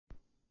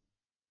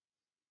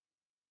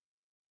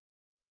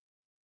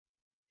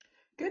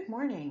Good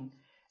morning,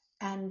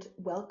 and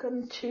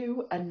welcome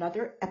to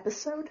another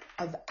episode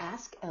of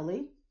Ask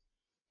Ellie,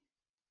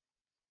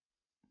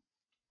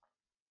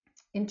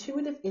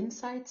 Intuitive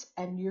Insights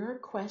and Your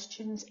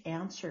Questions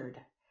Answered.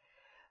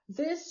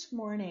 This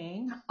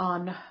morning,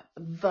 on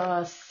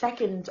the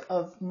 2nd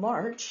of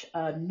March,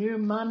 a new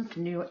month,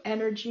 new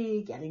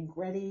energy, getting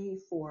ready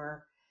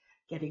for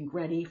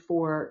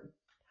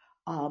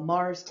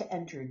Mars to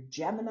enter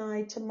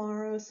Gemini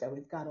tomorrow. So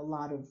we've got a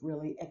lot of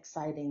really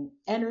exciting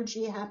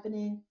energy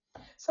happening.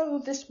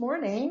 So this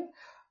morning,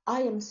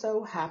 I am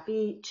so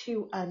happy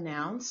to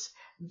announce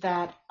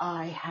that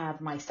I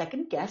have my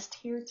second guest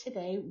here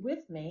today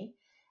with me,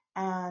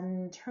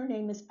 and her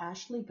name is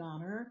Ashley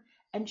Goner,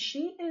 and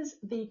she is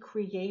the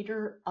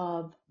creator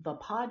of the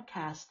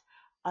podcast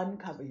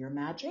Uncover Your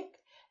Magic.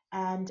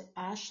 And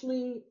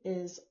Ashley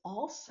is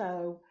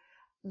also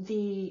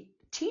the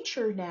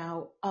teacher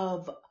now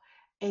of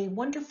a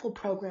wonderful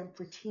program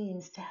for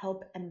teens to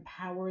help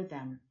empower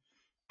them.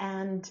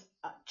 And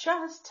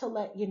just to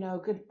let you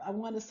know, I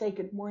want to say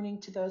good morning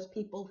to those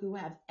people who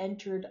have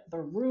entered the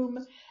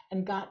room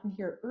and gotten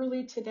here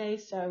early today.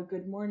 So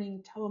good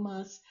morning,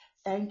 Thomas.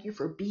 Thank you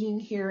for being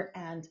here.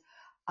 And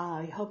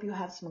I hope you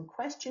have some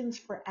questions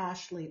for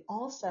Ashley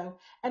also.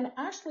 And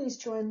Ashley's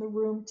joined the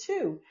room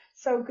too.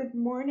 So good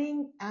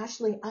morning,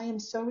 Ashley. I am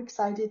so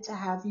excited to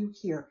have you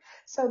here.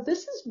 So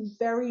this is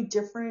very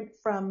different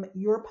from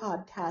your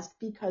podcast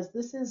because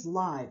this is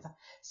live.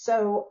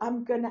 So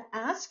I'm going to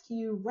ask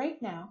you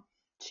right now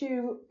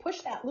to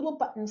push that little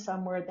button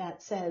somewhere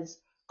that says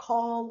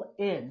call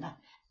in,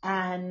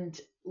 and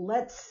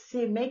let's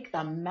see, make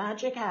the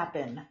magic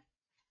happen.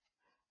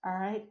 All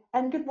right.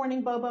 And good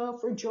morning, Bobo,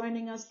 for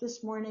joining us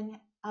this morning.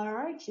 All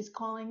right. She's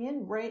calling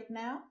in right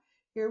now.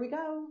 Here we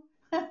go.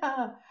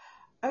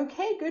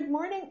 Okay. Good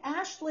morning,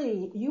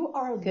 Ashley. You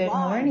are Good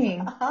live. morning.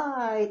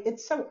 Hi.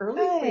 It's so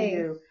early for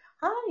you.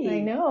 Hi.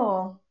 I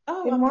know.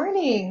 Oh, Good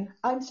morning.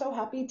 I'm so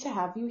happy to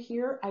have you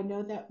here. I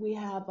know that we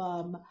have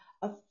a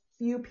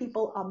few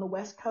people on the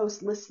West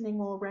Coast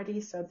listening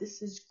already, so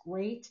this is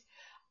great.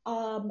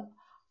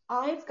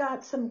 I've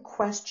got some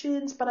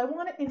questions, but I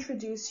want to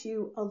introduce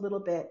you a little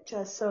bit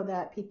just so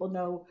that people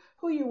know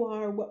who you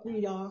are, what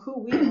we are, who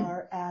we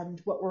are, and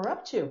what we're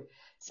up to.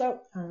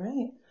 So, all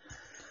right.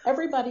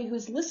 Everybody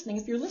who's listening,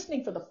 if you're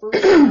listening for the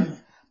first time,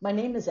 my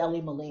name is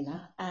Ellie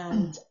Molina,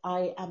 and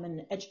I am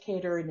an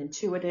educator, an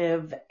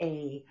intuitive,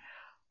 a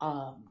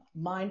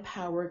mind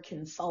power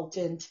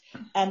consultant,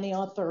 and the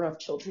author of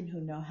Children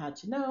Who Know How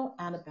to Know,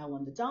 Annabelle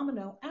and the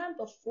Domino, and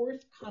the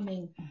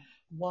forthcoming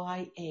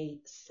YA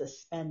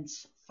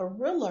suspense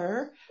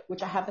thriller,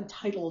 which I haven't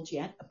titled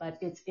yet, but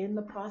it's in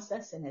the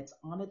process and it's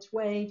on its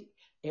way.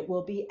 It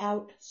will be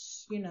out,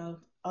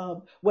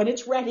 when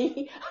it's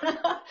ready.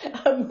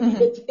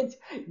 It's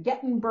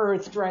getting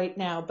birthed right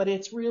now, but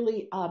it's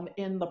really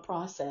in the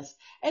process.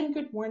 And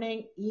good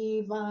morning,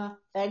 Eva.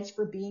 Thanks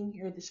for being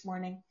here this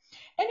morning.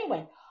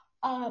 Anyway,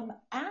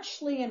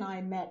 Ashley and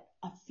I met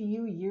a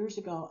few years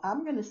ago.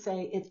 I'm going to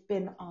say it's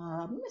been,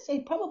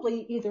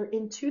 probably either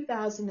in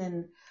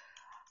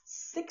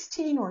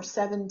 2016 or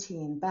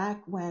 17,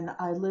 back when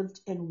I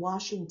lived in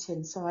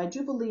Washington. So I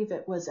do believe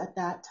it was at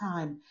that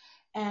time.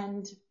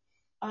 And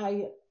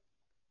I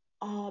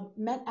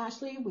met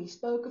Ashley. We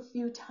spoke a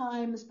few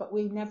times, but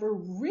we never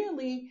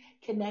really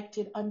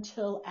connected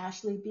until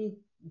Ashley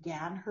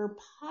began her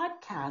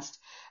podcast.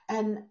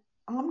 And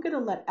I'm going to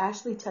let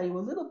Ashley tell you a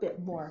little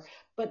bit more.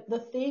 But the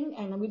thing,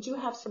 and we do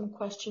have some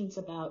questions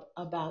about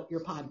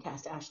your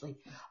podcast, Ashley.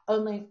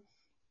 Only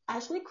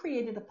Ashley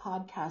created a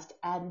podcast,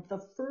 and the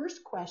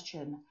first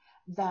question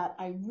that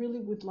I really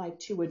would like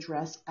to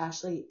address,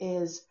 Ashley,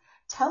 is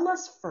tell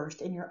us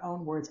first, in your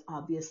own words,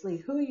 obviously,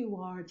 who you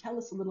are. Tell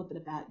us a little bit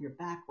about your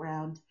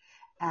background.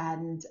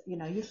 And,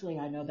 usually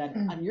I know that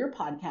on your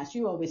podcast,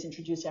 you always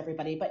introduce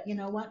everybody. But you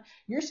know what?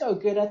 You're so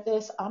good at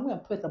this. I'm going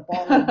to put the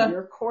ball in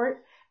your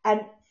court.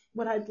 And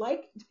what I'd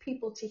like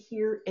people to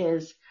hear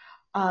is,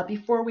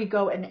 before we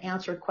go and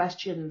answer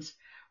questions,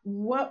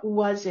 what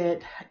was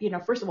it,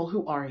 first of all,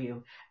 who are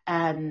you?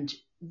 And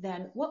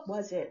then what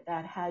was it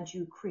that had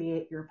you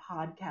create your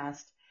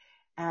podcast?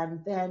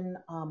 And then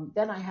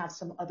I have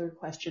some other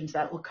questions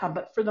that will come.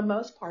 But for the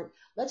most part,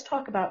 let's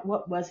talk about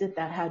what was it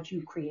that had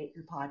you create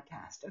your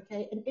podcast,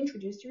 okay? And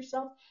introduce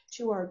yourself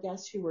to our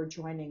guests who are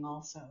joining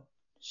also.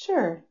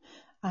 Sure.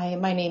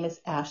 My name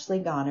is Ashley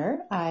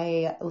Goner.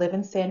 I live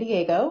in San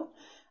Diego.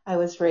 I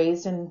was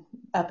raised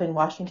up in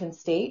Washington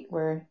State,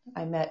 where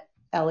I met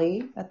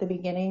Ellie at the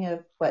beginning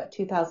of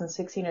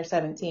 2016 or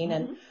 17.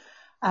 Mm-hmm.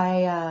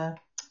 And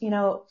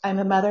I'm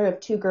a mother of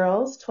two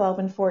girls, 12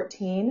 and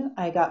 14.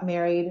 I got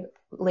married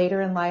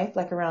later in life,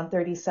 like around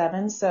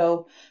 37.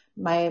 So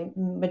my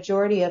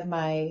majority of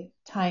my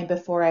time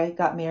before I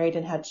got married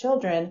and had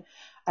children,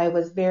 I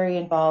was very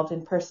involved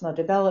in personal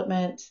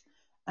development.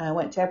 I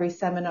went to every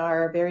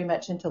seminar, very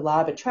much into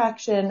law of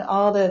attraction,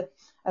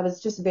 I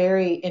was just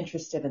very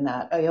interested in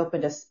that. I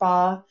opened a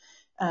spa.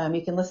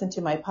 You can listen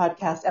to my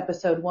podcast,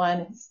 episode 1.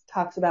 It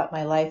talks about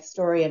my life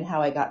story and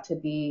how I got to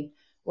be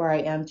where I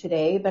am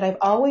today. But I've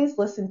always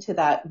listened to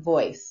that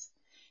voice.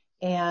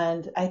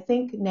 And I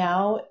think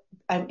now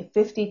I'm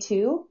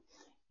 52.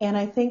 And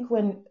I think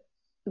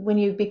when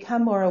you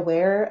become more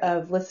aware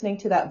of listening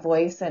to that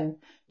voice and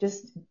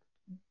just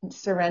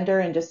surrender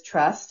and just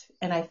trust,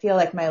 and I feel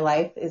like my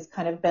life is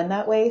kind of been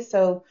that way.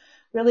 So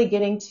really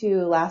getting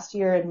to last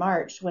year in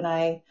March when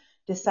I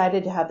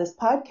decided to have this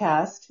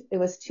podcast, it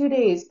was 2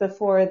 days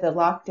before the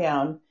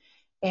lockdown.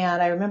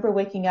 And I remember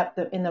waking up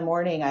in the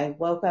morning, I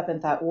woke up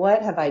and thought,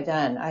 what have I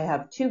done? I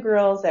have 2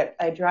 girls that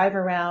I drive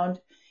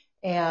around,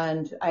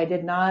 and I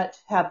did not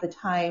have the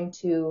time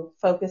to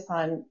focus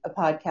on a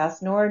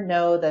podcast nor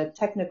know the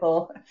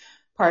technical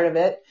part of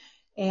it.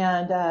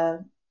 And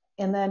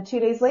then 2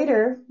 days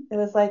later, it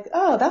was like,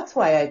 oh, that's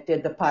why I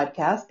did the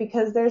podcast,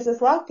 because there's this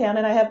lockdown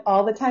and I have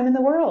all the time in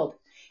the world.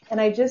 And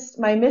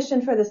my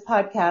mission for this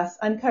podcast,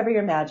 Uncover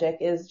Your Magic,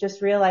 is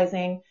just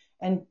realizing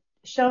and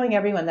showing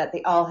everyone that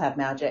they all have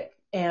magic,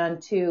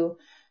 and to,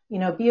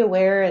 be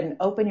aware and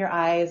open your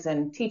eyes,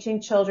 and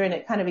teaching children.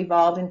 It kind of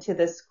evolved into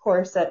this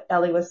course that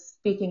Ellie was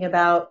speaking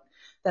about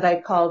that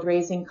I called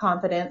Raising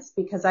Confidence,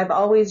 because I've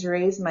always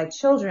raised my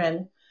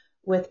children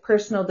with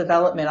personal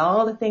development,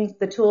 all the things,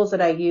 the tools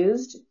that I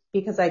used,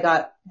 because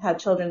I had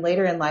children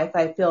later in life.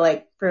 I feel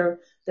like for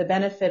the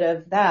benefit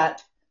of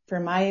that for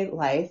my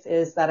life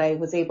is that I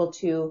was able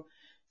to,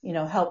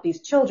 help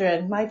these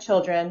children, my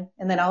children,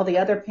 and then all the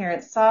other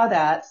parents saw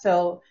that.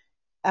 So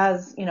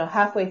as,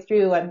 halfway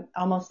through, I'm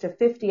almost to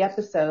 50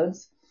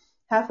 episodes,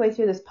 halfway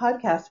through this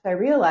podcast, I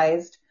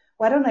realized,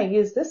 why don't I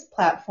use this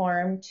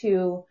platform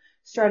to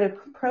start a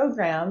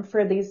program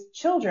for these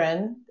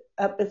children?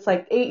 It's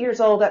like 8 years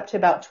old up to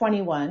about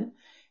 21,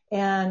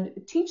 and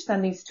teach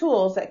them these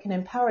tools that can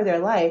empower their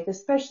life,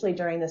 especially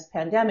during this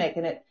pandemic.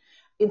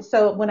 And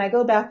so when I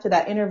go back to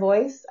that inner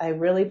voice, I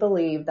really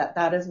believe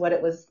that is where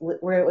it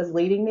was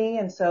leading me.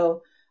 And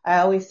so I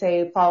always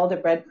say, follow the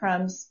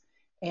breadcrumbs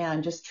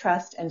and just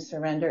trust and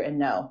surrender and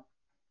know.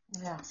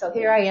 Yeah. So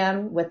here I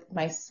am with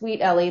my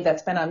sweet Ellie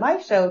that's been on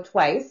my show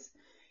twice.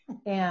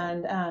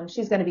 And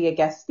she's going to be a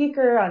guest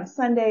speaker on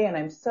Sunday. And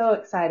I'm so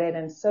excited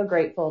and so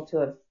grateful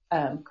to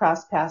have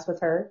crossed paths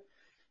with her.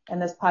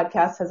 And this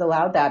podcast has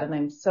allowed that. And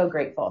I'm so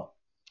grateful.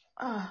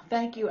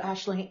 Thank you,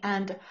 Ashley.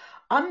 And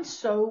I'm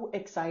so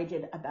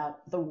excited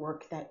about the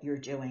work that you're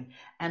doing.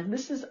 And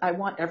I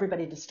want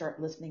everybody to start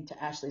listening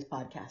to Ashley's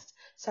podcast.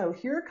 So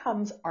here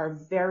comes our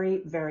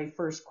very, very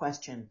first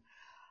question.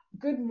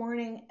 Good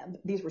morning.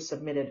 These were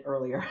submitted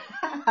earlier.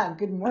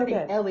 Good morning,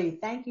 Okay. Ellie.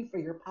 Thank you for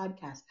your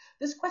podcast.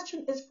 This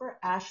question is for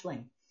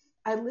Ashley.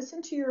 I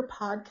listened to your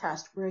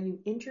podcast where you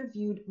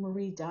interviewed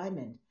Marie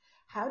Diamond.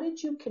 How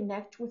did you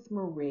connect with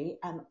Marie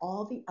and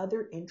all the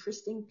other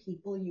interesting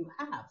people you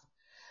have?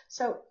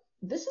 So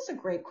this is a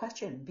great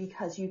question,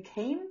 because you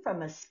came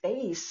from a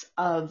space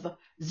of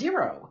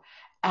zero.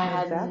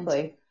 And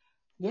Exactly.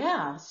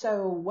 yeah.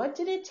 So what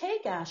did it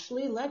take,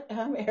 Ashley?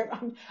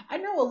 I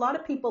know a lot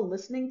of people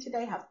listening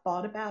today have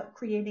thought about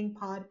creating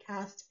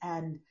podcasts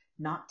and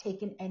not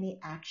taken any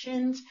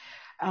actions.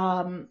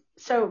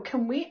 So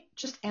can we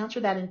just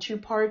answer that in 2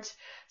 parts?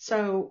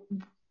 So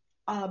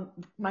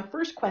my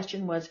first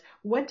question was,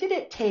 what did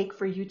it take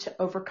for you to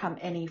overcome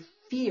any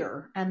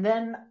fear? And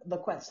then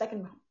the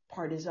second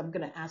part is, I'm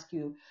going to ask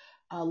you,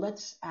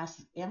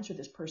 answer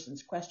this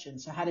person's question.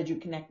 So how did you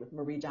connect with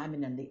Marie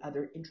Diamond and the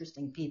other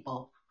interesting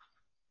people?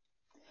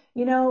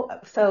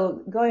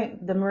 So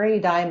the Marie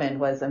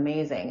Diamond was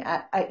amazing.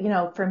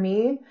 For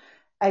me,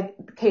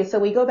 so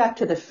we go back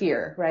to the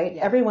fear, right?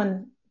 Yeah.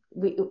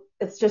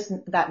 It's just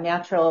that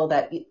natural,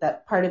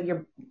 that part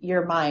of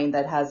your mind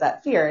that has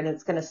that fear, and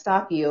it's going to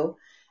stop you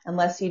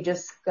unless you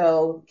just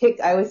go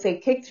I always say,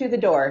 kick through the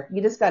door.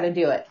 You just got to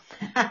do it.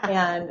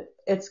 And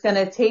it's going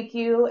to take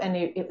you.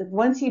 And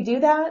once you do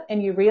that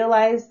and you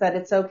realize that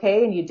it's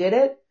okay and you did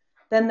it,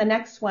 then the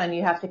next one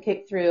you have to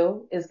kick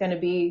through is going to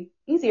be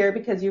easier,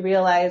 because you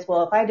realize,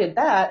 well, if I did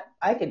that,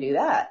 I could do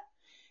that.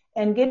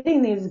 And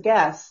getting these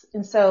guests.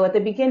 And so at the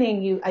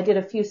beginning, I did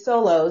a few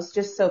solos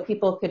just so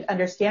people could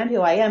understand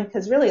who I am.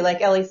 Because really,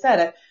 like Ellie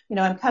said,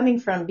 I'm coming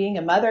from being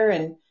a mother,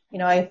 and,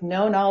 I've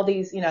known all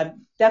these, I've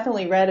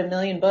definitely read a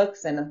million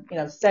books and,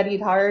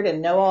 studied hard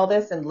and know all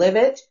this and live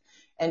it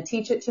and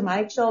teach it to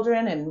my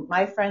children and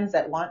my friends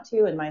that want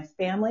to, and my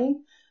family.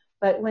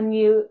 But when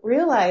you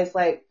realize,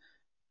 like,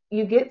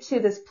 you get to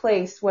this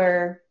place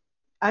where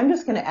I'm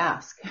just going to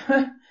ask.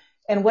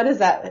 And what is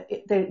that?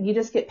 You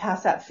just get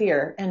past that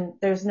fear. And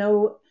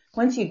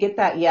once you get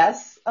that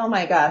yes, oh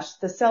my gosh,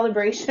 the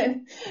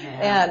celebration.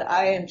 Yeah. And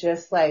I am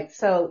just like,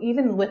 so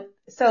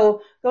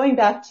going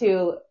back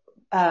to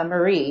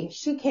Marie,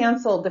 she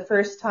canceled the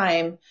first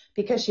time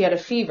because she had a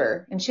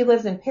fever, and she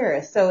lives in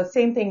Paris. So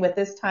same thing with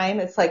this time.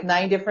 It's like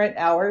 9 different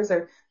hours,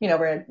 or,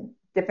 we're in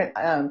different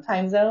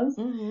time zones.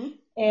 Mm-hmm.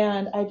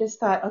 And I just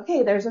thought,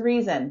 okay, there's a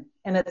reason,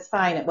 and it's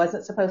fine. It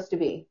wasn't supposed to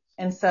be.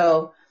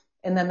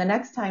 And then the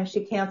next time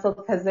she canceled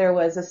because there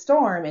was a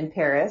storm in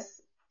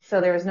Paris.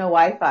 So there was no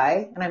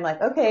Wi-Fi. And I'm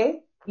like,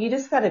 okay, you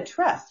just got to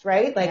trust,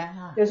 right? Like,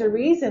 Yeah. There's a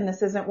reason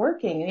this isn't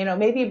working.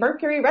 Maybe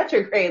Mercury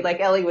retrograde,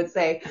 like Ellie would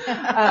say.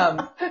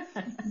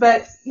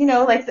 But,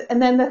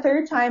 and then the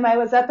third time I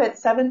was up at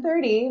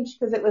 7:30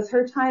 because it was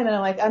her time, and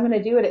I'm like, I'm going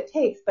to do what it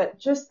takes. But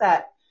just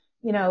that,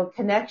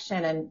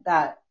 connection, and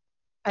that,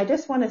 I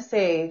just want to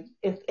say,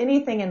 if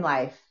anything in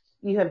life,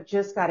 you have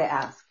just got to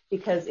ask,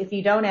 because if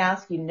you don't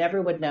ask, you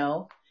never would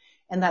know.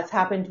 And that's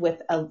happened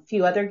with a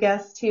few other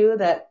guests too,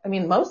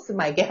 most of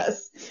my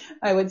guests,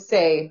 I would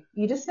say,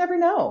 you just never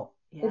know.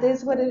 Yeah. It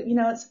is what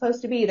it's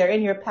supposed to be. They're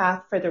in your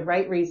path for the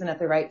right reason at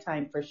the right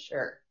time, for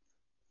sure.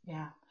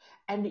 Yeah.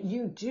 And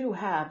you do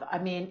have,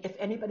 if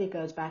anybody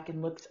goes back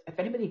and looks, if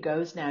anybody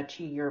goes now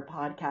to your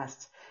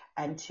podcasts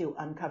and to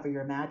Uncover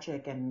Your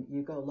Magic, and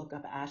you go look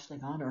up Ashley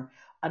Gonner,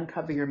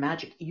 Uncover Your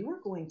Magic, you are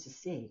going to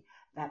see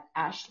that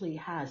Ashley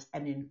has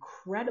an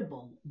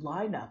incredible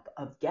lineup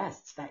of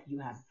guests that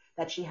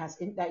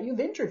you've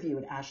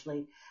interviewed,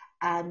 Ashley.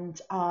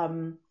 And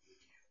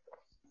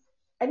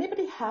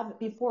anybody have,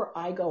 before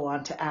I go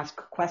on to ask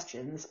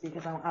questions,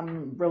 because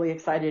I'm really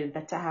excited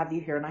to have you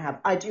here, and I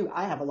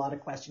have a lot of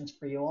questions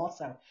for you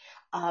also.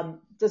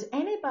 Does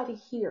anybody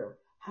here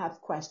have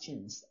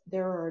questions?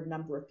 There are a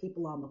number of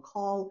people on the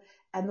call,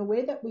 and the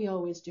way that we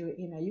always do it,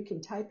 you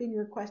can type in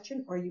your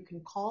question or you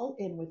can call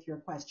in with your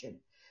question.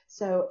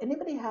 So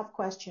anybody have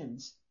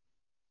questions?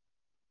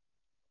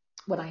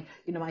 When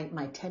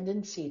my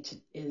tendency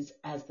is,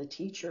 as the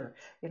teacher,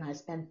 I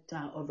spent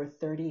over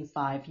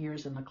 35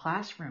 years in the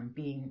classroom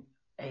being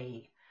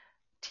a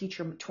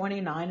teacher.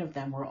 29 of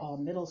them were all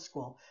middle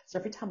school. So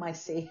every time I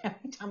see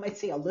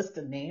a list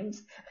of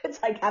names,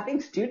 it's like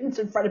having students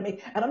in front of me,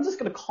 and I'm just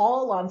going to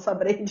call on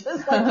somebody,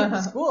 just like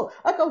in school.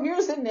 I go,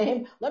 here's a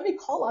name. Let me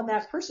call on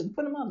that person,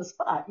 put them on the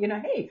spot.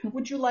 Hey,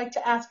 would you like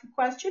to ask a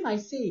question?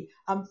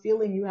 I'm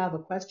feeling you have a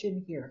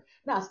question here.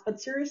 Now,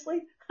 but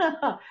seriously,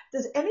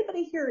 does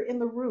anybody here in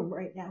the room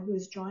right now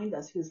who's joined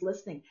us, who's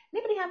listening,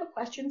 anybody have a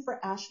question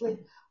for Ashley?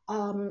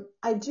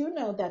 I do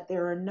know that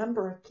there are a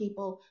number of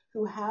people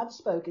who have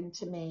spoken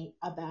to me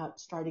about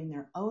starting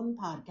their own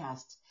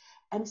podcasts.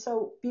 And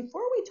so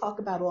before we talk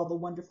about all the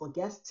wonderful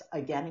guests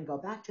again and go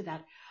back to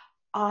that,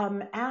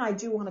 and I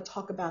do want to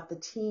talk about the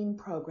teen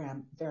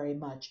program very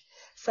much.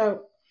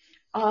 So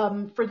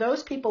for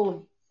those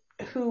people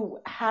who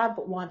have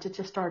wanted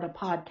to start a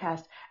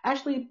podcast,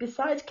 actually,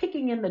 besides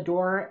kicking in the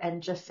door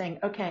and just saying,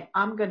 okay,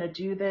 I'm going to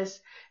do this,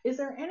 is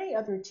there any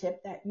other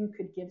tip that you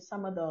could give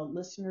some of the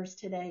listeners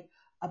today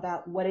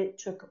about what it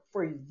took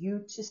for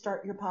you to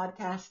start your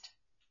podcast?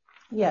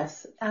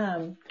 Yes.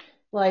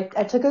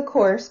 I took a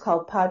course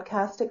called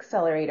Podcast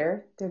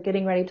Accelerator. They're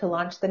getting ready to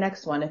launch the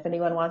next one. If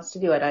anyone wants to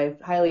do it, I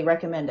highly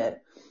recommend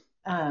it.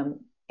 And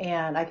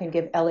I can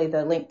give Ellie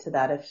the link to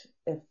that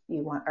if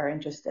you are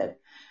interested.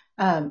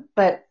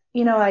 But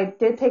I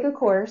did take a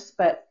course,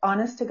 but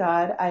honest to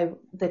God,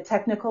 the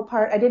technical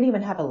part, I didn't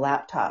even have a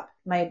laptop.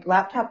 My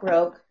laptop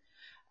broke.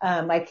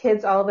 My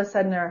kids all of a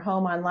sudden are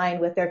home online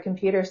with their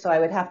computer, so I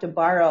would have to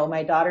borrow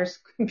my daughter's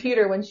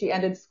computer when she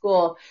ended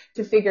school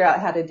to figure out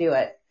how to do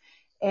it.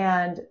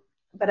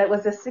 But it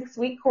was a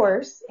 6-week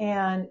course,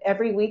 and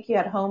every week you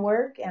had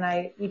homework, and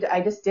I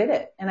just did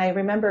it. And I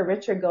remember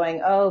Richard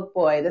going, oh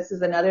boy, this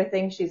is another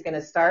thing she's going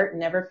to start and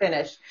never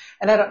finish.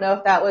 And I don't know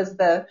if that was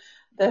the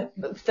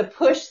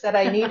push that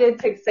I needed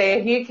to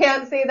say, you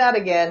can't say that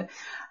again.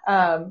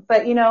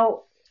 But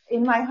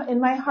in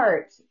my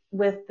heart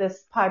with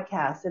this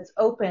podcast, it's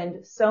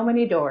opened so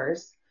many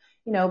doors,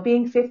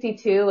 being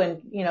 52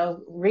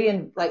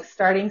 and,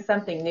 starting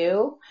something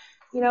new,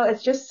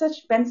 it's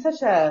just been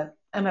such a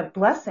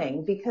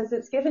blessing, because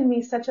it's given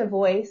me such a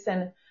voice,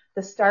 and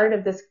the start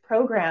of this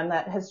program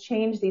that has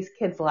changed these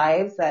kids'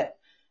 lives that,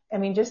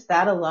 just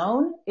that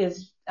alone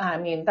is,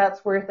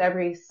 that's worth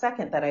every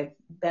second that I've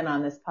been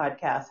on this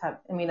podcast.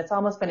 It's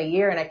almost been a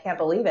year and I can't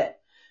believe it.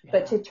 Yeah.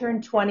 But to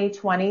turn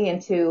 2020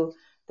 into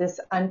this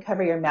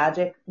Uncover Your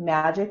Magic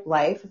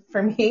life,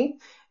 for me,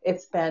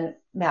 it's been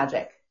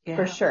magic,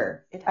 for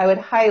sure. I would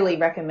highly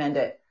recommend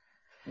it,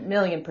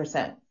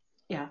 1,000,000%.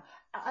 Yeah.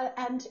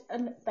 And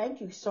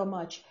thank you so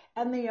much.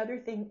 And the other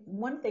thing,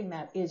 one thing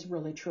that is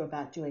really true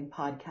about doing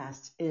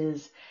podcasts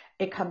is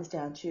it comes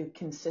down to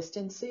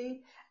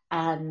consistency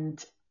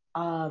and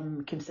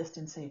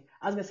consistency.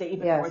 I was going to say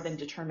even more than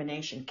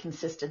determination,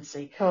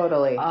 consistency.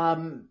 Totally.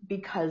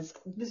 Because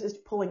this is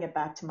pulling it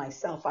back to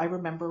myself. I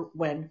remember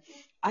when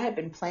I had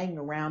been playing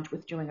around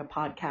with doing a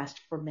podcast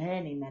for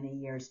many, many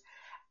years.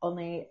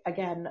 Only,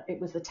 again, it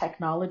was the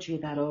technology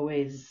that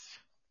always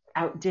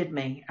outdid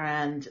me.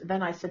 And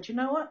then I said, you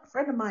know what? A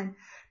friend of mine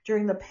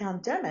during the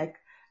pandemic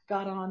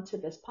got onto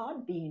this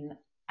Podbean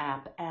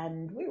app,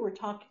 and we were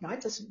talking. I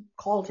just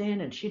called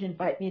in and she'd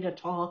invite me to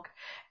talk,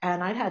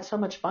 and I'd had so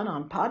much fun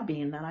on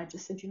Podbean that I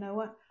just said, you know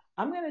what?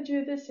 I'm going to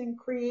do this and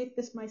create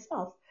this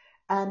myself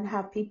and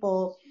have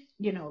people,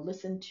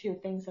 listen to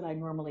things that I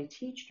normally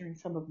teach during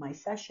some of my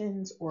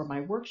sessions or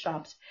my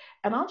workshops.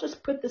 And I'll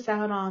just put this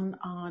out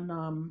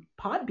on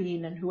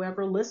Podbean, and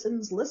whoever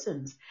listens.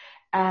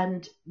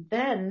 And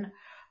then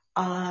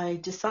I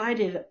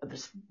decided,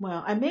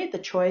 I made the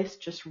choice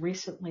just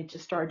recently to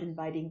start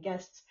inviting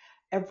guests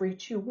every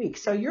 2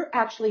 weeks. So you're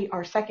actually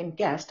our second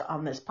guest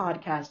on this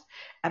podcast.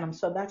 And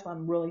so that's why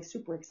I'm really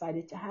super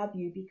excited to have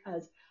you,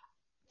 because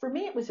for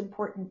me, it was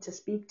important to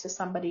speak to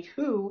somebody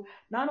who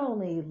not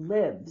only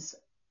lives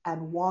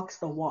and walks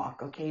the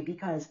walk, okay,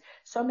 because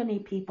so many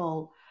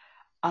people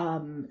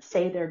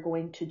say they're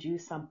going to do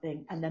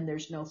something and then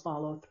there's no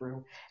follow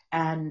through.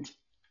 And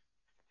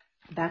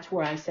that's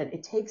where I said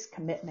it takes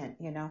commitment,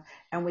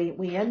 and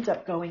we end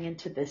up going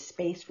into this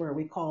space where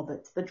we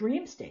call the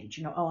dream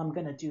stage, oh, I'm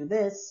going to do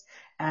this.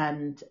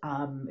 And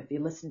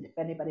if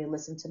anybody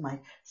listened to my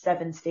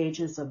 7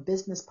 stages of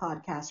business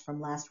podcast from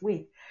last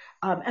week,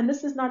 and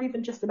this is not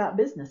even just about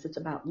business, it's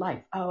about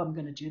life. Oh, I'm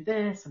going to do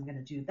this, I'm going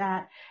to do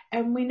that.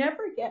 And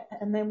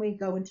then we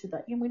go into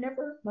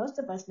most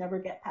of us never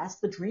get past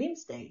the dream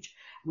stage.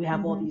 We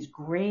have all these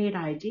great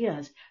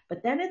ideas,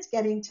 but then it's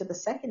getting to the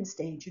second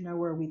stage,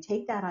 where we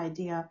take that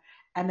idea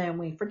and then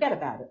we forget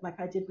about it, like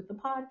I did with the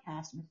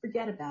podcast, and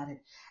forget about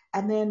it.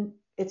 And then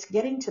it's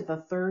getting to the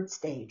third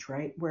stage,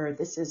 right, where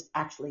this is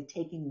actually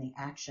taking the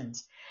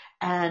actions.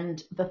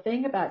 And the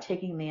thing about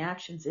taking the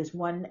actions is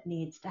one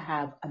needs to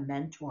have a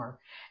mentor.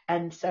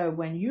 And so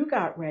when you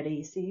got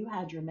ready, see, you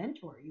had your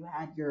mentor, you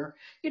had your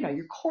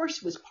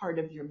course was part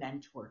of your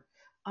mentor.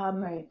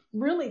 Right.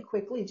 Really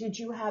quickly, did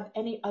you have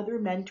any other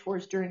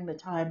mentors during the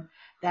time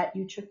that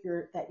you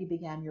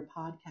began your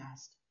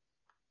podcast?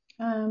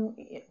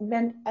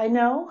 I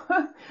know.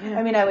 Yeah.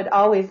 I mean, I would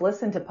always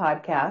listen to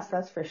podcasts.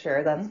 That's for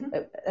sure.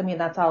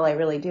 That's all I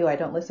really do. I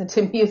don't listen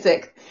to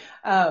music.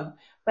 But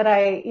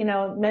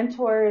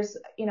mentors,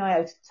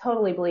 I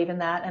totally believe in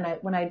that. And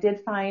when I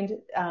did find,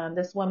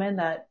 this woman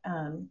that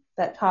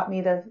taught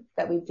me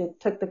that we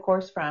took the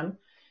course from,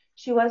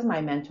 she was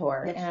my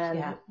mentor.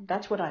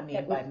 That's what I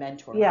mean by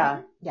mentor.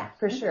 Yeah. Yeah,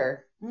 for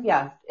sure.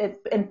 Yeah.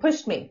 And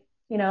pushed me,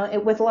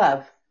 with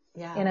love.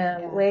 Yeah, in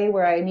a way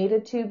where I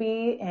needed to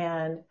be.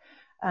 And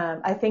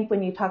I think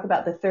when you talk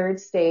about the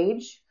third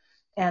stage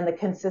and the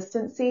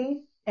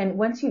consistency, and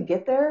once you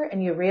get there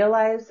and you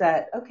realize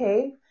that,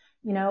 okay,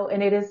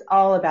 and it is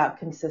all about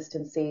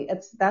consistency.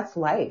 That's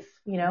life,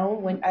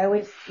 when I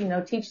always,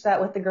 teach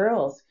that with the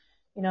girls,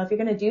 if you're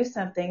going to do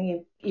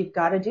something, you've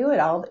got to do it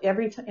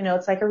every time,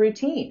 it's like a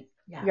routine.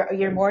 Yeah.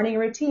 Your morning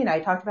routine. I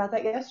talked about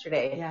that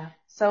yesterday. Yeah.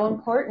 So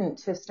important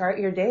to start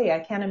your day. I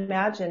can't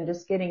imagine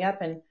just getting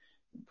up and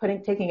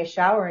taking a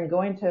shower and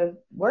going to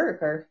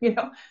work, or,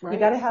 Right. You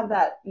got to have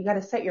that, you got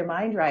to set your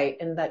mind right,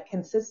 and that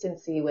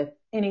consistency with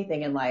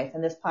anything in life.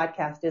 And this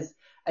podcast is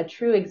a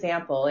true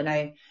example. And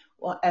I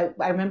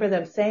remember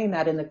them saying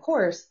that in the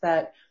course,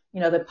 that,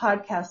 the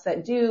podcasts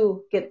that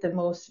do get the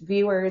most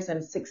viewers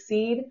and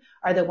succeed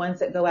are the ones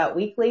that go out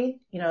weekly.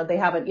 You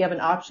have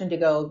an option to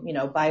go,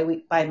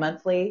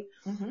 bi-monthly.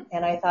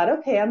 And I thought,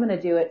 okay, I'm going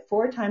to do it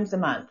 4 times a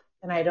month.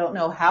 And I don't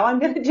know how I'm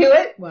going to do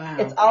it. Wow.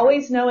 It's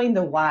always knowing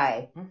the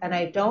why. And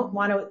I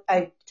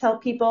tell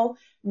people,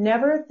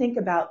 never think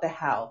about the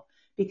how,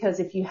 because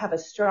if you have a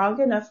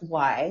strong enough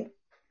why,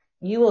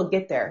 you will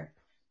get there,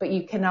 but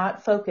you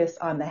cannot focus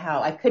on the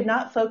how. I could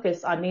not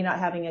focus on me not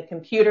having a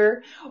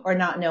computer or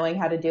not knowing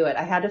how to do it.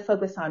 I had to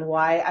focus on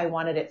why I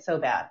wanted it so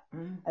bad.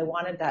 I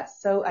wanted that.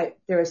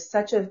 There was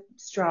such a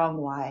strong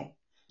why.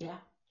 Yeah.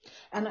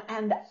 And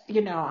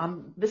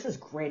this is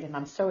great, and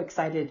I'm so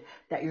excited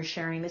that you're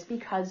sharing this,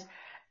 because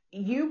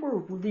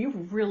you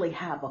really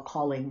have a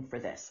calling for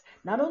this.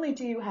 Not only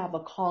do you have a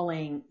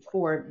calling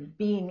for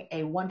being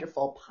a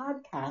wonderful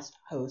podcast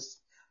host,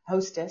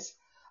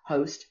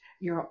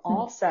 you're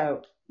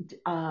also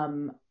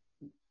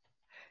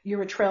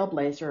you're a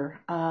trailblazer.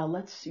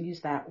 Let's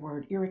use that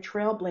word. You're a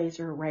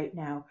trailblazer right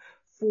now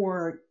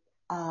for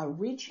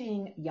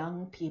reaching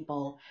young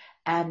people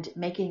and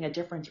making a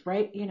difference,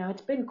 right?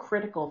 It's been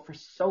critical for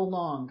so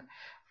long.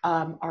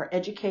 Our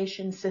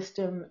education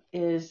system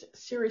is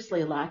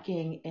seriously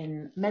lacking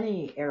in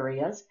many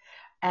areas.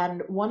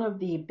 And one of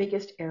the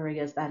biggest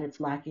areas that it's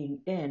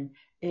lacking in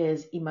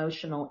is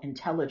emotional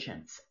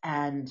intelligence.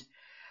 And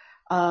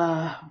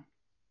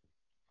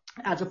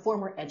as a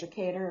former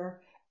educator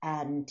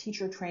and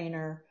teacher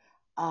trainer,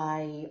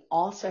 I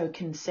also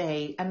can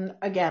say, and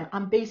again,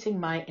 I'm basing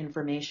my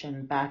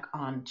information back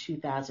on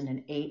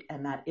 2008,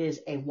 and that is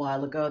a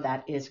while ago.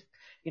 That is,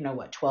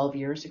 12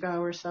 years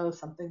ago or so,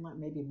 something like,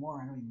 maybe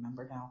more. I don't even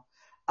remember now.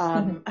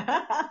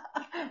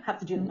 Have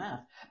to do the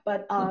math.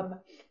 But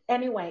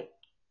anyway,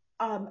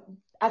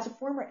 as a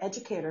former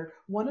educator,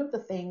 one of the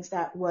things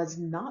that was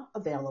not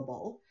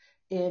available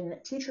in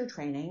teacher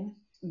training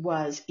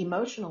was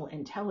emotional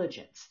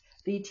intelligence.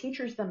 The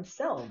teachers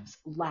themselves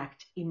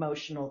lacked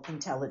emotional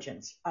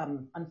intelligence,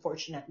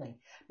 unfortunately,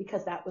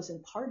 because that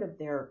wasn't part of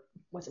the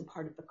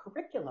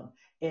curriculum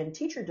in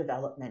teacher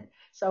development.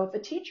 So if a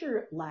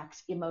teacher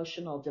lacks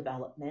emotional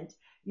development,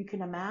 you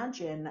can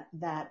imagine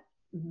that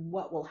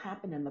what will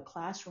happen in the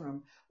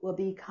classroom will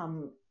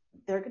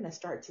they're going to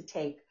start to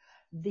take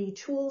the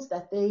tools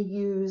that they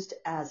used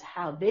as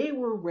how they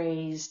were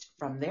raised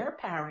from their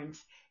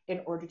parents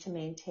in order to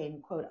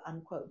maintain quote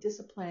unquote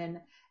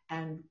discipline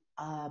and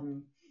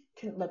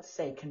let's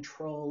say,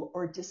 control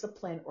or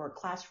discipline or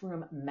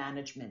classroom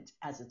management,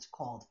 as it's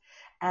called.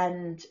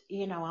 And,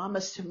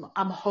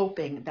 I'm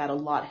hoping that a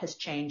lot has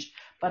changed,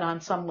 but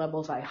on some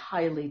levels, I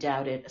highly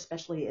doubt it,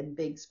 especially in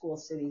big school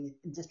cities,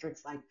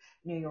 districts like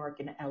New York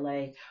and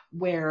LA,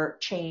 where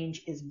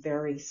change is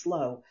very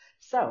slow.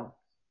 So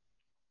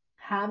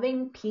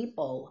having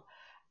people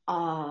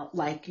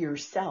like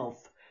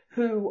yourself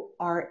who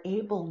are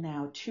able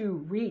now to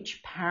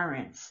reach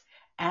parents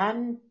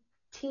and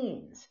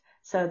teens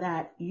so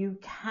that you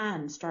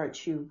can start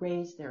to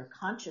raise their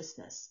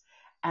consciousness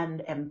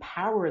and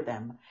empower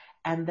them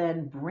and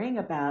then bring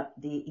about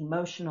the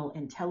emotional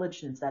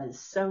intelligence that is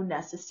so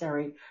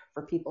necessary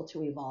for people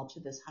to evolve to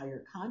this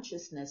higher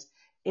consciousness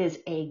is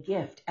a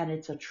gift, and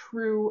it's a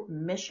true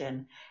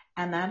mission.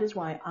 And that is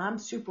why I'm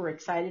super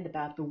excited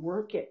about the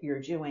work that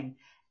you're doing.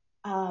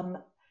 Um,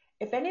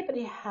 if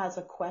anybody has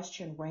a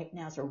question right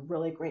now is a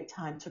really great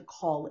time to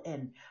call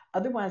in.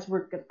 Otherwise,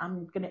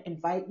 I'm going to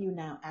invite you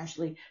now,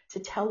 Ashley,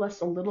 to tell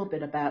us a little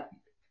bit about,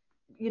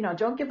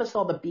 don't give us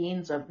all the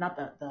beans of, not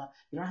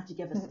you don't have to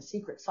give us the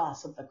secret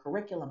sauce of the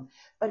curriculum,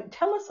 but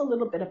tell us a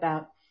little bit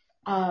about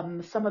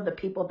some of the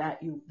people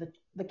that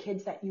the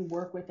kids that you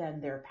work with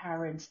and their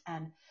parents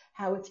and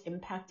how it's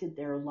impacted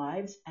their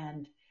lives,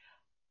 and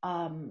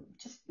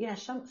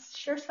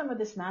share some of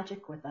this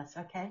magic with us,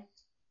 okay?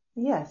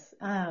 Yes.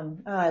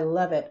 I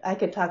love it. I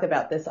could talk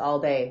about this all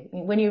day.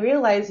 When you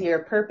realize your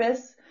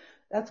purpose,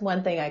 that's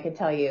one thing I can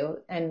tell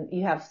you. And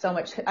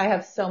I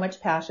have so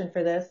much passion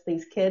for this.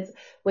 These kids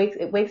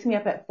it wakes me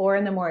up at 4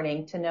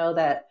 a.m. to know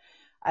that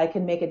I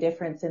can make a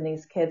difference in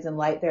these kids and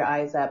light their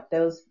eyes up.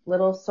 Those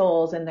little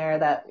souls in there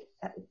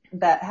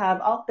that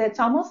have it's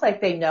almost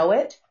like they know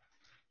it,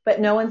 but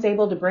no one's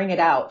able to bring it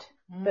out.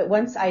 Mm-hmm. But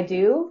once I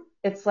do,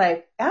 it's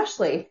like,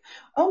 Ashley,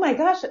 oh my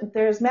gosh,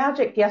 there's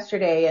magic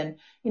yesterday. And,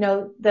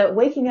 the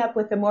waking up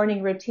with the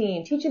morning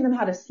routine, teaching them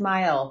how to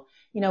smile,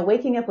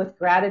 waking up with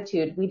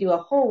gratitude. We do a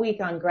whole week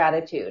on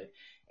gratitude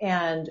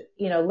and,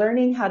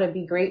 learning how to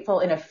be grateful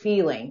in a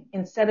feeling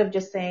instead of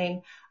just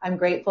saying, I'm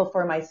grateful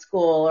for my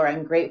school or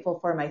I'm grateful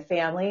for my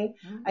family.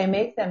 Mm-hmm. I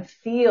make them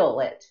feel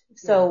it.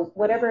 So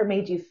whatever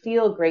made you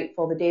feel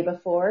grateful the day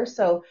before.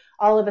 So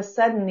all of a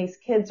sudden these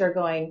kids are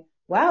going,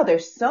 wow,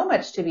 there's so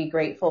much to be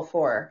grateful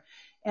for.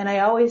 And I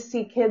always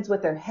see kids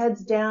with their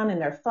heads down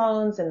and their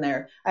phones and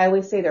I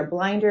always say their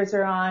blinders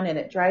are on, and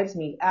it drives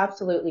me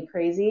absolutely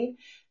crazy.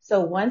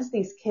 So once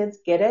these kids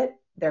get it,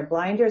 their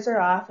blinders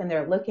are off and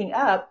they're looking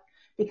up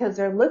because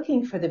they're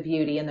looking for the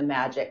beauty and the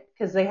magic,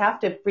 because they have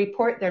to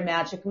report their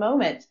magic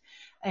moment.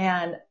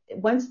 And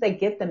once they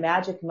get the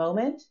magic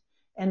moment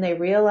and they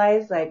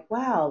realize like,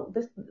 wow,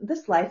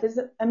 this life is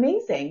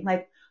amazing.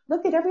 Like,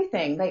 look at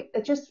everything. Like,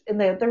 it just, in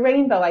the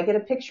rainbow, I get a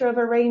picture of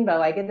a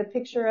rainbow. I get a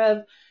picture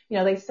of,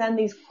 they send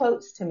these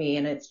quotes to me,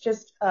 and it's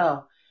just,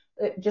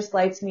 it just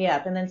lights me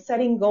up. And then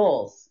setting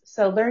goals.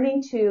 So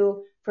learning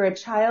for a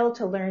child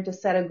to learn to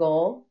set a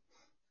goal.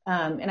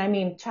 And I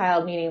mean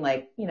child meaning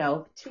like,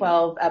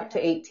 12 up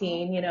to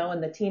 18,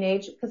 in the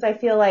teenage, because I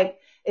feel like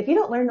if you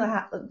don't learn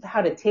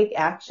how to take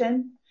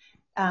action,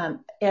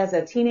 as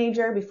a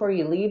teenager before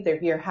you leave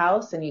your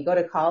house and you go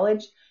to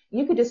college,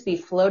 you could just be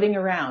floating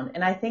around.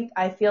 And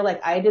I feel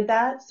like I did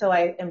that. So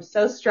I am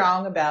so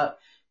strong about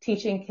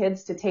teaching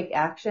kids to take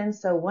action.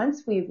 So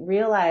once we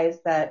realize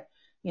that,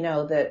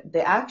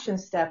 the action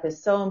step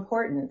is so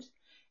important,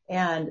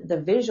 and the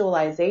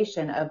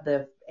visualization of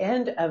the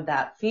end of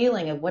that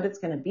feeling of what it's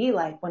going to be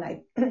like when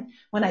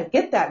I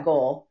get that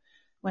goal,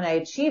 when I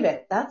achieve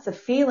it, that's a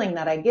feeling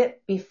that I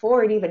get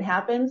before it even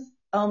happens.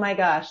 Oh my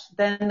gosh.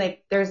 Then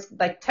there's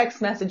like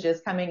text messages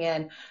coming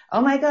in.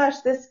 Oh my gosh,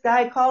 this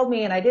guy called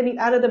me and I didn't,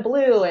 out of the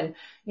blue. And,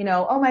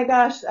 oh my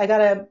gosh, I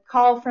got a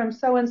call from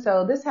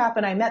so-and-so. This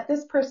happened. I met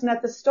this person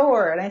at the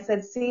store. And I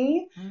said,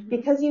 see,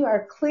 because you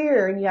are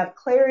clear and you have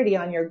clarity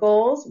on your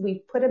goals, we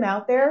put them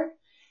out there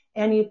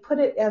and you put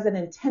it as an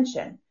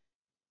intention.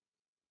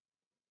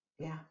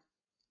 Yeah.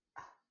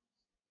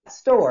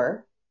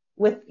 Store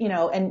with,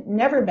 and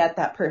never met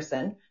that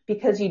person,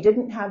 because you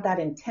didn't have that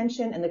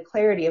intention and the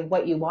clarity of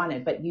what you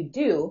wanted, but you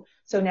do.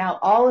 So now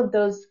all of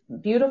those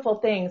beautiful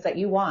things that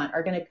you want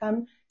are going to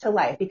come to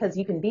life, because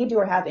you can be, do,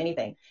 or have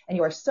anything. And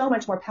you are so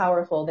much more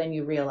powerful than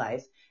you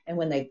realize. And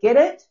when they get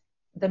it,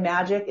 the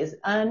magic is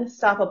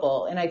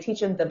unstoppable. And I teach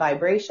them the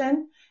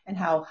vibration and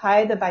how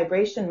high the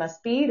vibration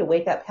must be to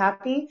wake up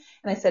happy.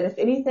 And I said, if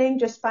anything,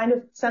 just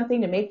find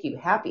something to make you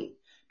happy.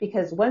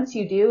 Because once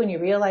you do and you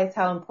realize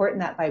how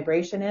important that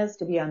vibration is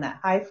to be on that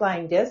high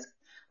flying disc,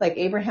 like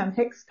Abraham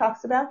Hicks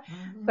talks about,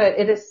 but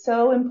it is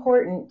so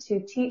important to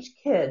teach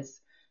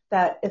kids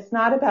that it's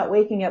not about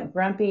waking up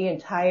grumpy and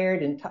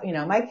tired. And,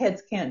 my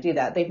kids can't do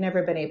that. They've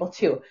never been able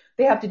to.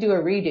 They have to do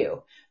a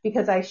redo,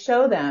 because I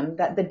show them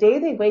that the day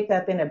they wake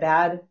up in a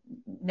bad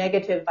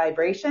negative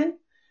vibration,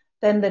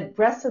 then the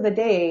rest of the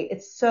day,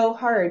 it's so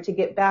hard to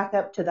get back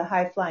up to the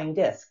high flying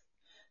disc.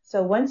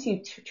 So once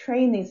you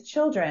train these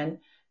children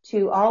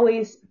to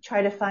always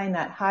try to find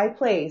that high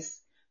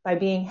place by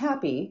being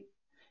happy,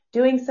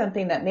 doing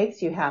something that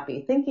makes you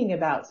happy, thinking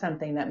about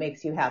something that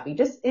makes you happy,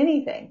 just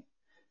anything,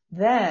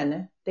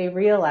 then they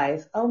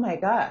realize, oh my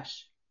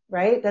gosh,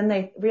 right? Then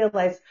they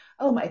realize,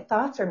 oh, my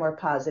thoughts are more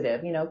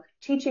positive,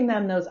 teaching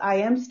them those I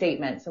am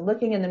statements and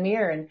looking in the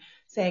mirror and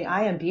saying,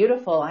 I am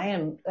beautiful. I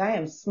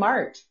am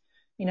smart,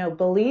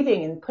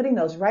 believing and putting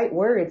those right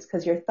words,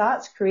 because your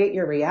thoughts create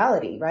your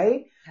reality,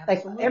 right?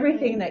 Absolutely. Like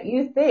everything that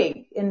you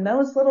think in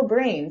those little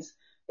brains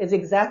is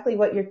exactly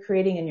what you're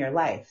creating in your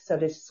life. So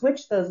to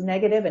switch those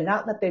negative and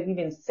not let them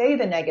even say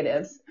the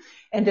negatives,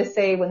 and to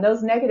say when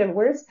those negative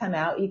words come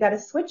out, you got to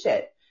switch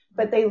it.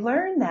 But they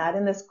learn that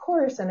in this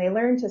course, and they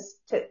learn to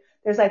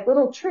there's like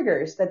little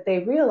triggers that they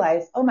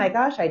realize, oh my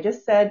gosh, I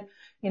just said,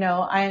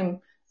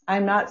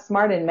 I'm not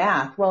smart in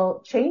math.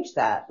 Well, change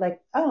that. Like,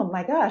 oh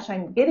my gosh,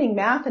 I'm getting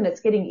math and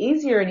it's getting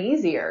easier and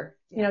easier.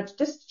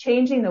 Just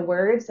changing the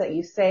words that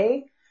you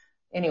say.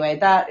 Anyway,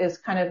 that is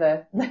kind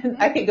of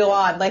I could go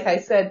on, like I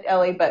said,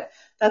 Ellie, but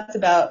that's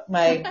about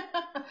my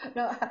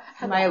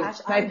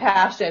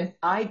passion.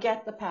 I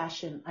get the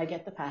passion.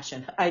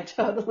 I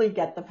totally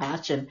get the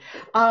passion.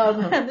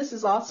 And this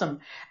is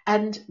awesome.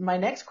 And my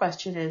next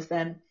question is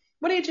then,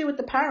 what do you do with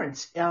the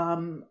parents?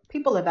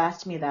 People have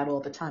asked me that all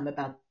the time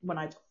about when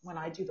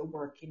I do the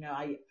work,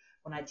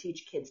 when I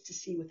teach kids to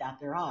see without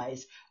their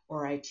eyes,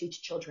 or I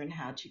teach children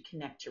how to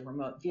connect to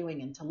remote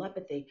viewing and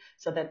telepathy,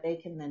 so that they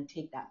can then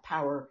take that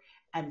power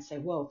and say,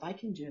 whoa, if I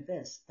can do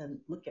this,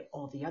 then look at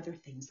all the other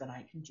things that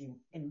I can do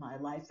in my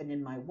life and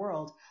in my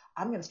world.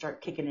 I'm going to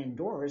start kicking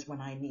indoors when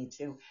I need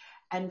to.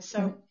 And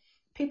so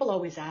people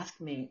always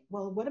ask me,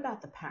 well, what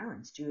about the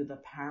parents? Are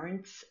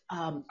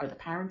the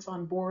parents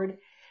on board?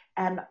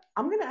 And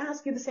I'm going to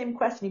ask you the same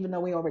question, even though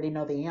we already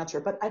know the answer.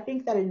 But I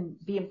think that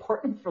it'd be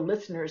important for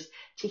listeners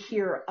to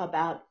hear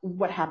about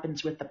what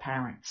happens with the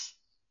parents.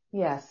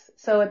 Yes.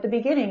 So at the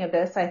beginning of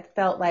this, I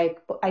felt like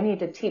I need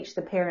to teach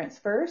the parents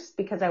first,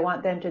 because I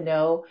want them to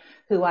know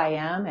who I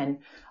am and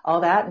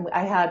all that. And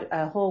I had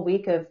a whole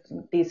week of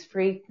these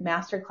free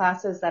master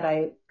classes that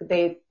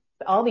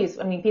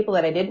people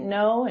that I didn't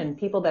know and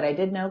people that I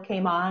did know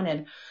came on.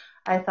 And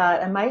I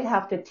thought I might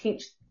have to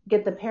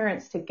get the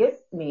parents to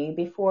get me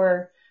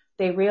before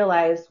they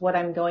realize what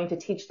I'm going to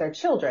teach their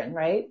children,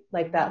 right?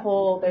 Like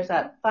there's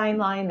that fine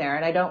line there,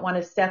 and I don't want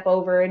to step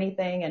over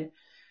anything.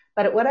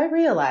 But what I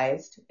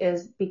realized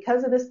is,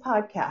 because of this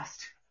podcast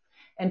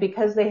and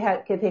because they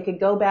could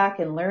go back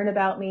and learn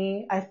about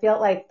me, I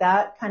felt like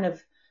that kind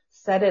of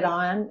set it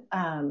on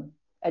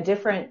a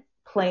different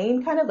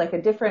plane, kind of like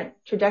a different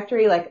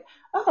trajectory. Like,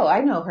 oh,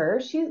 I know her.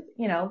 So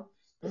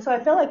I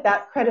felt like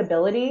that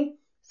credibility.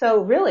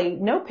 So really,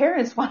 no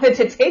parents wanted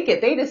to take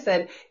it. They just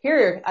said,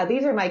 here,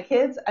 these are my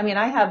kids. I mean,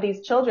 I have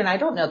these children. I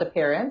don't know the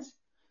parents.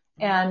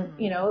 And,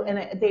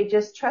 and they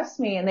just trust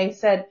me. And they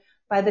said,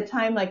 by the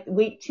time like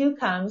week 2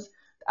 comes,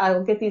 I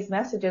will get these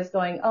messages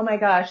going, oh my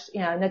gosh,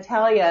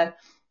 Natalia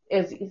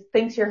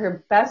thinks you're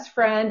her best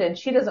friend, and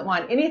she doesn't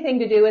want anything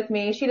to do with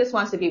me. She just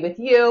wants to be with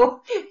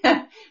you.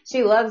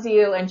 She loves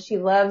you, and she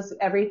loves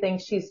everything.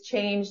 She's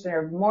changed, and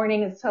our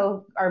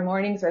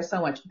mornings are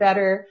so much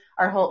better.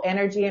 Our whole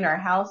energy in our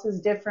house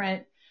is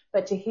different.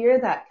 But to hear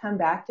that come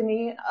back to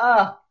me,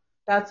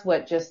 that's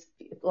what just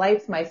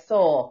lights my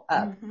soul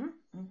up. Mm-hmm.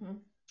 Mm-hmm.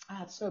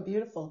 That's so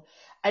beautiful.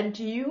 And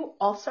do you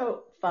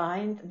also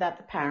find that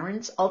the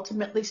parents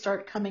ultimately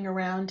start coming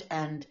around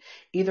and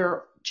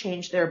either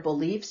change their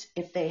beliefs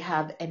if they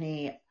have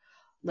any,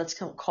 let's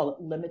call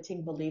it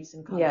limiting beliefs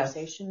and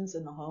conversations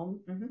in the home?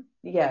 Mm-hmm.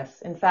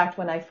 Yes. In fact,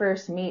 when I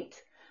first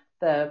meet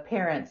the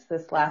parents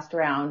this last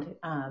round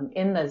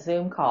in the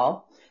Zoom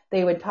call,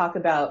 they would talk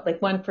about,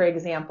 like one, for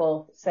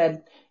example,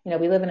 said,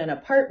 we live in an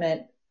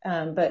apartment,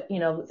 but,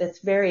 it's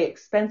very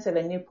expensive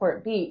in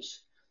Newport Beach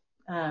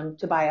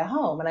to buy a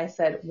home. And I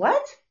said,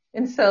 what?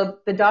 And so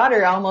the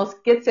daughter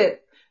almost gets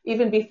it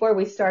even before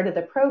we started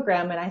the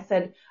program. And I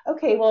said,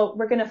 okay, well,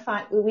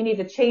 we need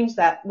to change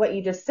that, what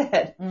you just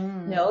said.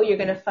 Mm-hmm. No, you're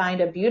going to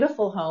find a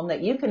beautiful home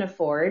that you can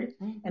afford,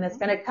 and it's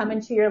going to come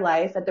into your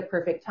life at the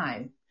perfect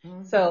time.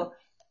 Mm-hmm. So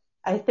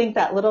I think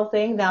that little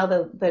thing, now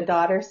the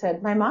daughter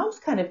said, my mom's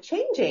kind of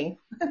changing.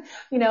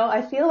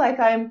 I feel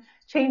like I'm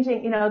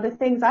changing, the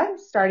things I'm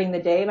starting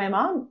the day. My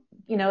mom,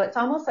 it's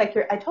almost like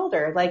I told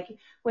her, like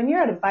when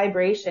you're at a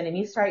vibration and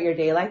you start your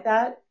day like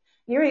that,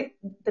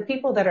 the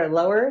people that are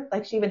lower,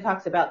 like she even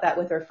talks about that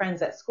with her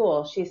friends at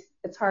school.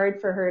 It's hard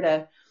for her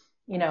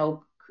to,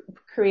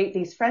 create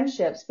these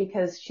friendships,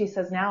 because she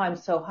says, now I'm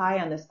so high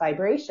on this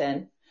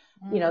vibration,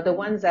 mm-hmm. The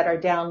ones that are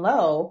down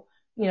low,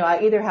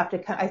 I either have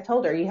to I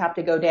told her, you have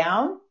to go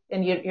down,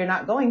 and you're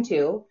not going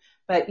to,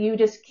 but you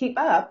just keep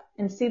up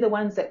and see the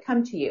ones that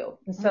come to you.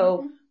 And so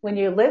mm-hmm. when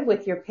you live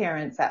with your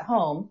parents at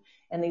home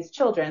and these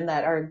children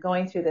that are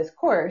going through this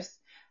course,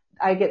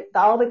 I get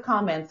all the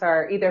comments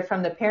are either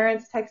from the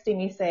parents texting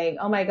me saying,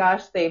 oh my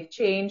gosh, they've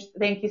changed.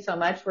 Thank you so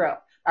much.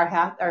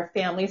 Our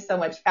family's so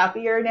much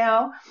happier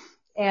now.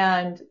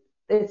 And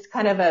it's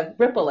kind of a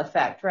ripple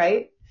effect,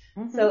 right?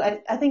 Mm-hmm. So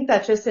I think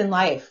that's just in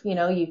life.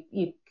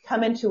 You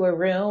come into a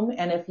room,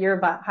 and if you're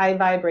high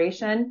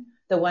vibration,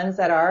 the ones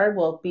that are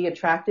will be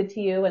attracted to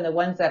you, and the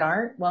ones that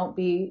aren't won't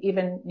be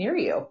even near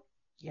you.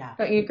 Yeah,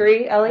 Don't you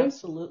agree, Ellie?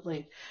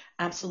 absolutely.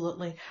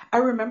 Absolutely. I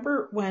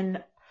remember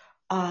when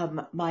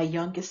my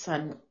youngest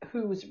son,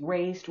 who was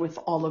raised with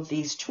all of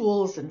these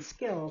tools and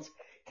skills,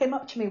 came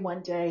up to me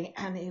one day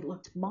and he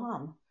looked,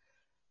 Mom,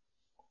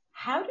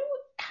 how do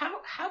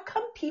how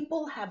come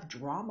people have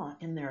drama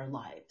in their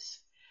lives?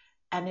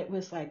 And it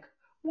was like,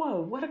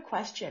 whoa, what a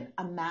question.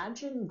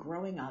 Imagine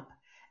growing up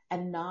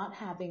and not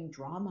having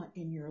drama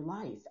in your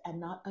life and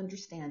not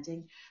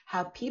understanding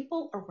how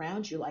people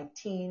around you, like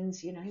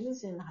teens, you know, he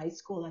was in high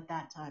school at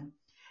that time,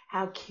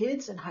 how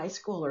kids in high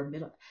school or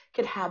middle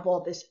could have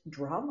all this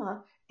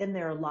drama in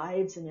their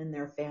lives and in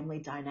their family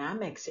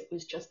dynamics. It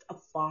was just a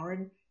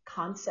foreign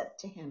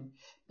concept to him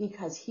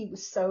because he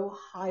was so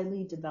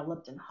highly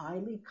developed and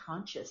highly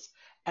conscious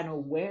and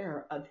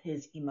aware of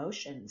his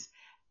emotions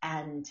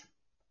and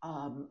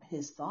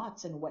his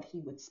thoughts and what he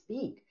would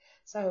speak.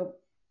 So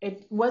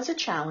it was a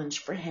challenge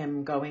for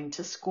him going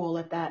to school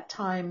at that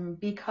time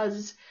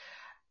because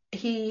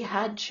he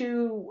had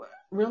to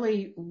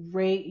really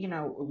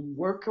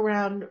work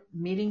around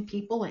meeting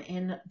people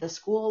in the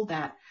school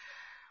that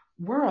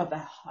were of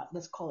a,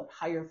 let's call it,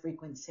 higher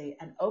frequency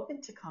and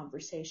open to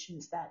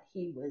conversations that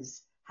he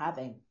was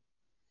having.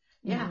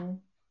 Yeah. Mm-hmm.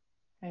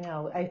 I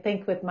know. I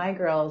think with my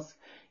girls,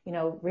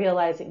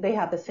 realizing they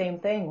have the same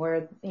thing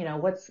where,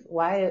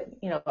 why,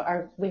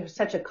 we have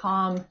such a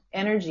calm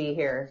energy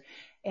here.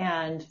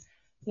 And,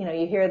 you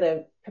hear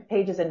the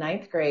pages in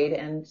ninth grade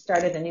and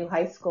started a new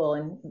high school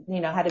and,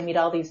 had to meet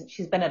all these,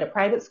 she's been at a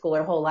private school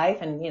her whole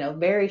life and,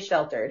 very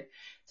sheltered.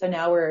 So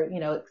now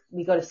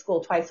we go to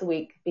school twice a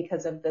week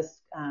because of this,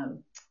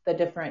 the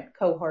different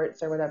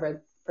cohorts or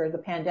whatever for the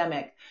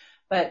pandemic.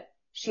 But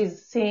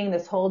she's seeing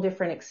this whole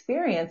different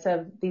experience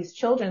of these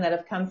children that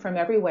have come from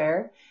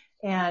everywhere.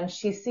 And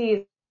she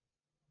sees,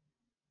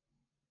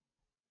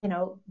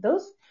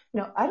 those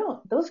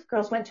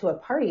girls went to a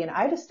party and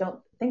I just don't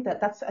think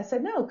I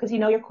said, no, because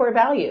your core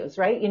values,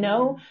 right?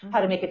 Mm-hmm. How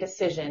to make a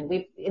decision.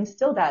 We've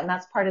instilled that and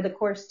that's part of the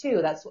course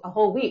too. That's a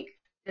whole week.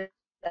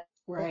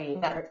 Right.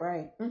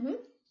 Mm-hmm.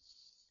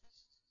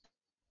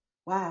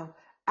 Wow. To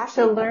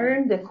Actually,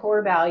 learn the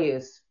core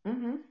values.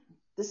 mm-hmm.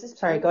 This is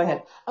Sorry, go beautiful.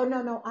 ahead. Oh,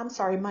 no, I'm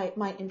sorry.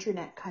 My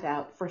internet cut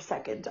out for a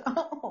second. It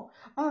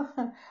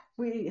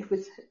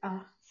was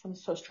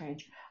so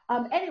strange.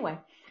 Anyway,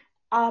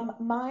 don't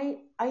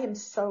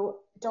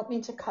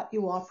mean to cut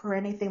you off or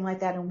anything like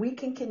that, and we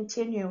can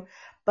continue,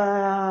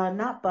 but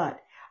not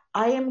but.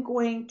 I am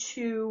going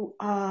to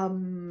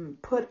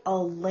put a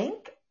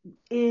link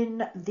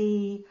in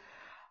the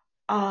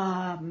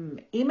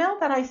email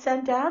that I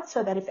sent out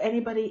so that if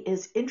anybody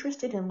is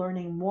interested in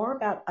learning more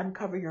about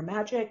Uncover Your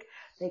Magic,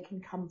 they can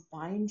come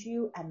find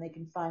you and they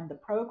can find the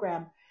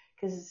program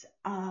because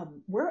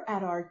we're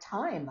at our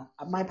time.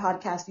 My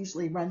podcast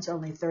usually runs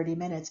only 30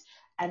 minutes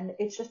and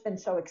it's just been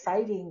so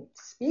exciting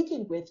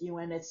speaking with you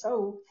and it's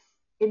so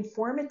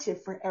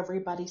informative for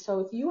everybody. So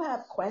if you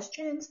have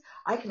questions,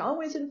 I can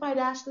always invite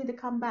Ashley to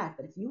come back,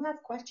 but if you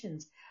have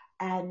questions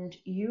and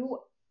you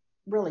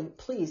really,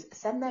 please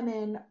send them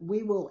in.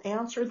 We will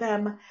answer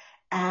them.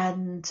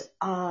 And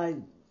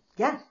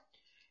yeah,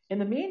 in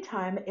the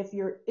meantime, if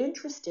you're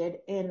interested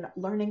in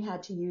learning how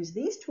to use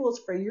these tools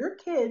for your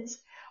kids,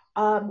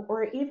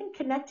 or even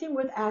connecting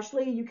with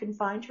Ashley, you can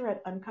find her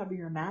at Uncover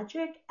Your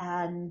Magic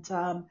and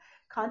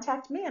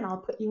contact me and I'll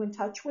put you in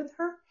touch with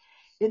her.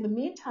 In the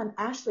meantime,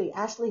 Ashley,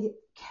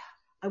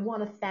 I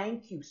want to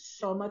thank you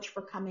so much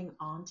for coming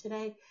on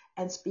today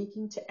and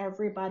speaking to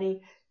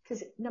everybody.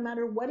 Because no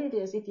matter what it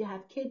is, if you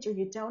have kids or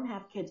you don't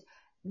have kids,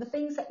 the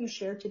things that you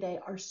share today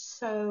are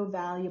so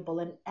valuable.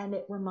 And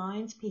it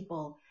reminds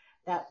people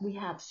that we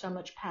have so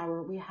much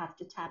power. We have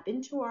to tap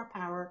into our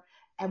power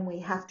and we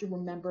have to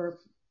remember,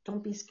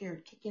 don't be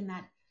scared. Kick in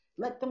that,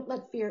 let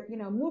fear,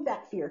 move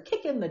that fear,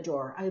 kick in the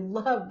door. I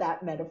love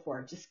that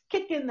metaphor. Just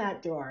kick in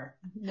that door.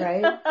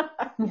 Right?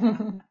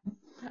 Yeah.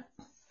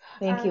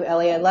 Thank you,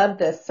 Ellie. I love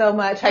this so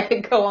much. I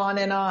could go on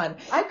and on.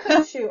 I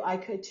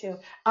could too.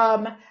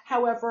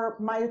 However,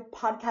 my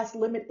podcast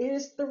limit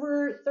is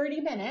 30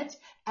 minutes.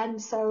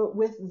 And so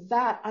with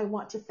that, I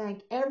want to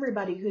thank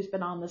everybody who's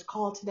been on this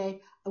call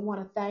today. I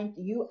want to thank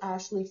you,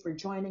 Ashley, for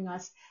joining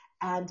us.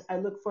 And I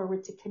look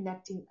forward to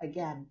connecting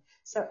again.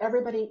 So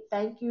everybody,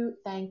 thank you.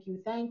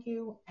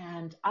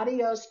 And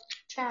adios.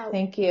 Ciao.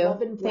 Thank you.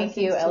 Love and Thank blessings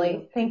you, to Ellie.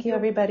 you. Thank you,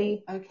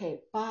 everybody. Okay.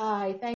 Bye. Thank